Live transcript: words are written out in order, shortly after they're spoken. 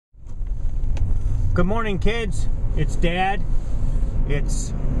Good morning, kids. It's Dad.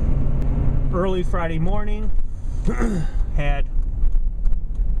 It's early Friday morning. We'll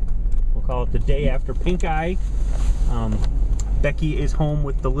call it the day after pink eye. Becky is home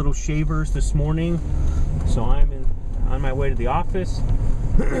with the little shavers this morning, so I'm on my way to the office.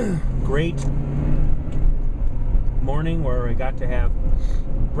 Great morning where I got to have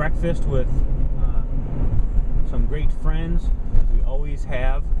breakfast with some great friends, as we always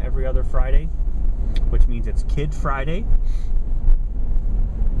have every other Friday, which means it's Kid Friday,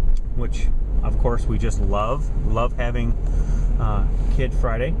 which of course we just love having Kid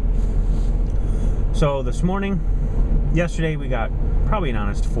Friday. So this morning, yesterday we got probably an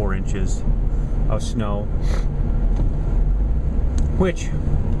honest 4 inches of snow, which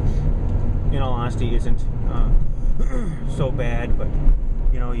in all honesty isn't so bad, but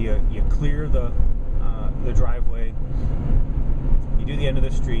you know, you clear the driveway, you do the end of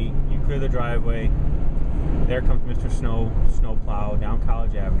the street, you clear the driveway, there comes Mr. Snowplow down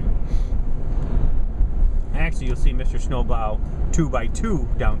College Avenue. Actually, you'll see Mr. Snowplow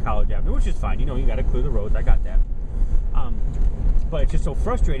 2x2 down College Avenue, which is fine. You know, you got to clear the roads. I got that. But it's just so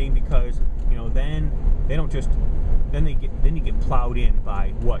frustrating because, you know, then you get plowed in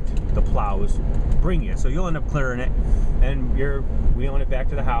by what the plows bring you. So you'll end up clearing it, and you're wheeling it back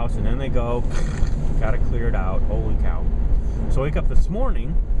to the house, and then they go, got to clear it out. Holy cow! So I wake up this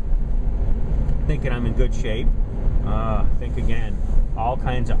morning thinking I'm in good shape. Think again, all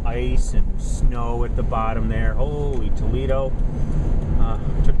kinds of ice and snow at the bottom there. Holy Toledo.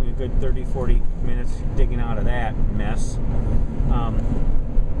 Took me a good 30-40 minutes digging out of that mess,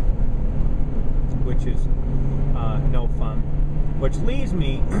 which is no fun. Which leads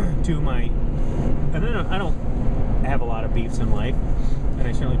me to my, and I don't have a lot of beefs in life, and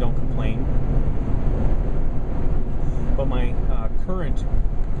I certainly don't complain, but my current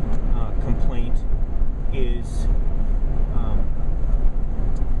complaint is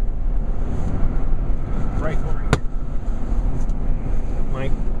right over here.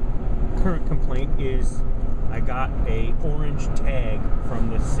 My current complaint is I got a orange tag from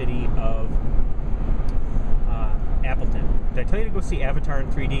the city of Appleton. Did I tell you to go see Avatar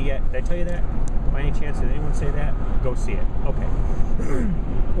in 3D yet? Did I tell you that? By any chance, did anyone say that? Go see it. Okay.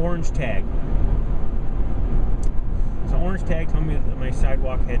 Orange tag. So orange tag told me that my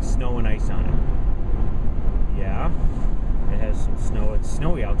sidewalk had snow and ice on it. Yeah. It has some snow. It's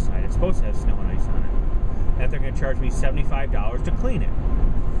snowy outside. It's supposed to have snow and ice on it. That they're going to charge me $75 to clean it.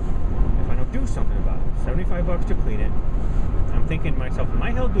 If I don't do something about it. $75 to clean it. I'm thinking to myself, am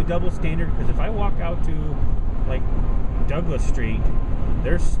I held to a double standard? Because if I walk out to, like, Douglas Street,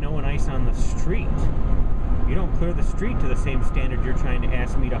 there's snow and ice on the street. You don't clear the street to the same standard you're trying to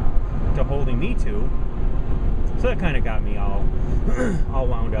ask me to holding me to. So that kind of got me all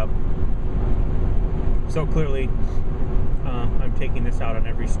wound up. So clearly, I'm taking this out on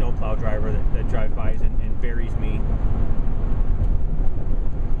every snowplow driver that drives by and buries me.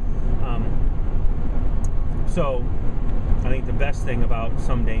 So I think the best thing about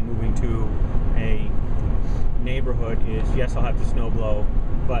someday moving to a neighborhood is, yes, I'll have to snow blow,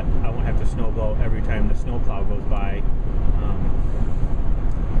 but I won't have to snow blow every time the snowplow goes by,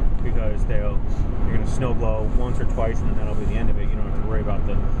 because you're going to snow blow once or twice, and then that'll be the end of it. You don't have to worry about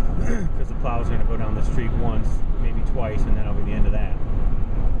because the plow's going to go down the street once, maybe twice, and then that'll be the end of that.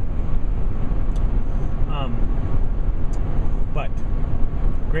 But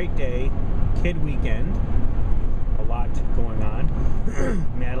great day, kid weekend, a lot going on.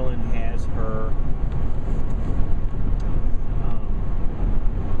 Madeline has her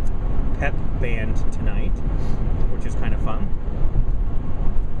pep band tonight, which is kind of fun.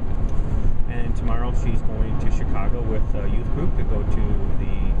 And tomorrow she's going to Chicago with a youth group to go to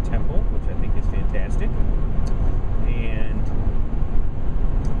the temple, which I think is fantastic. And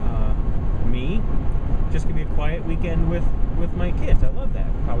me, just gonna be a quiet weekend with my kids. I love that.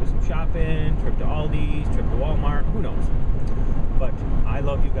 Probably some shopping, trip to Aldi's, trip to Walmart, who knows. But I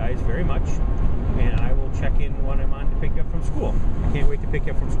love you guys very much, and I will check in when I'm on to pick you up from school. I can't wait to pick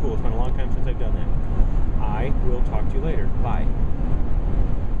you up from school. It's been a long time since I've done that. I will talk to you later. Bye.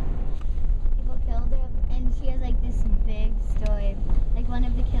 People killed her, and she has like this big story. Like one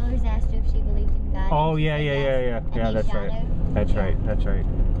of the killers asked her if she believed in God. Oh, yeah. Yeah, that's right. That's right.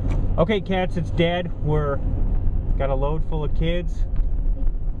 Okay, cats, it's Dad. We're got a load full of kids.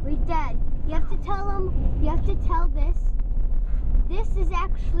 Wait, Dad, you have to tell them, you have to tell this. This is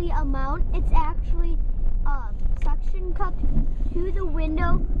actually a mount. It's actually suction cup to the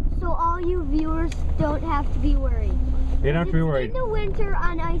window, so all you viewers don't have to be worried. You don't have to be worried. It's in the winter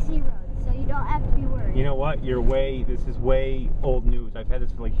on icy roads, so you don't have to be worried. You know what? This is way old news. I've had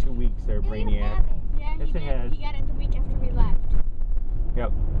this for like 2 weeks there, Brainiac. Yeah, Yes, he it did. has. He got it the week after we left.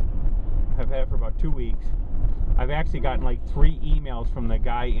 Yep. I've had it for about 2 weeks. I've actually gotten like 3 emails from the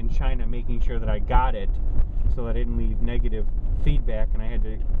guy in China making sure that I got it so that I didn't leave negative feedback, and I had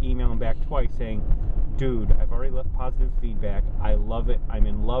to email him back twice saying, dude, I've already left positive feedback. I love it. I'm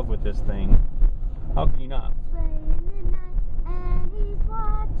in love with this thing. How can you not?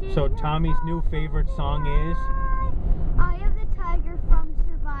 So Tommy's new favorite song is? Eye of the Tiger from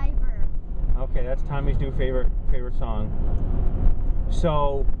Survivor. Okay, that's Tommy's new favorite song.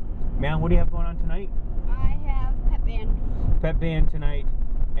 So, man, what do you have going on tonight? I have pep band. Pep band tonight,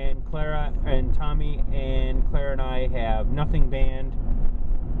 and Clara and Tommy and Clara and I have nothing band.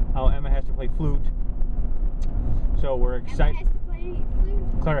 Oh, Emma has to play flute. So we're excited. Emma has to play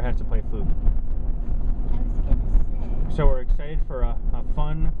flute. Clara has to play flute. I was gonna say. So we're excited for a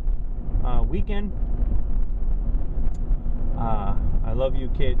fun weekend. I love you,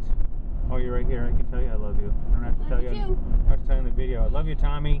 kids. Oh, you're right here. I can tell you I love you. I don't have to tell you. I don't have to tell you in the video. I love you,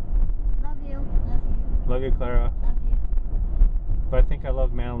 Tommy. Love you. Love you. Love you, Clara. Love you. But I think I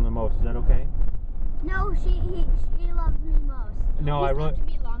love Madeline the most. Is that okay? No, she loves me most. No, He's loved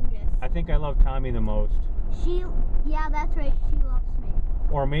me longest. I think I love Tommy the most. Yeah, that's right. She loves me.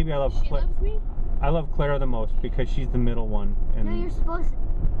 Or maybe I love She loves me? I love Clara the most because she's the middle one. And No, you're supposed to.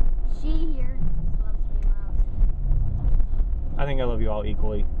 She here loves me most. I think I love you all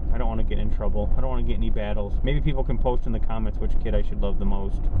equally. I don't want to get in trouble. I don't want to get any battles. Maybe people can post in the comments which kid I should love the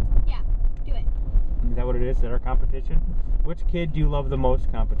most. Yeah, do it. Is that what it is? Is that our competition? Which kid do you love the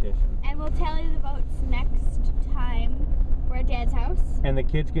most competition? And we'll tally the votes next time we're at Dad's house. And the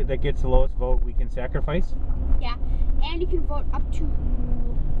kids that gets the lowest vote we can sacrifice? Yeah, and you can vote up to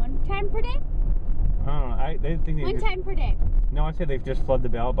 1 time per day? I don't know. They think they 1 just, time per day. No, I said they've just flooded the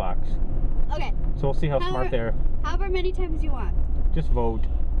ballot box. Okay. So we'll see how smart they are. However many times you want. Just vote.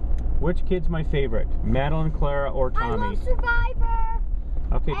 Which kid's my favorite? Madeline, Clara, or Tommy? I love Survivor.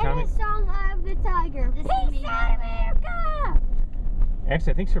 Okay, And Tommy. the song Eye of the Tiger. This is Peace me, out, America.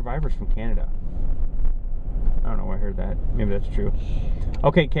 Actually, I think Survivor's from Canada. I don't know where I heard that. Maybe that's true.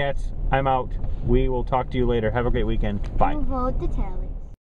 Okay, cats, I'm out. We will talk to you later. Have a great weekend. Bye. We'll vote the tally.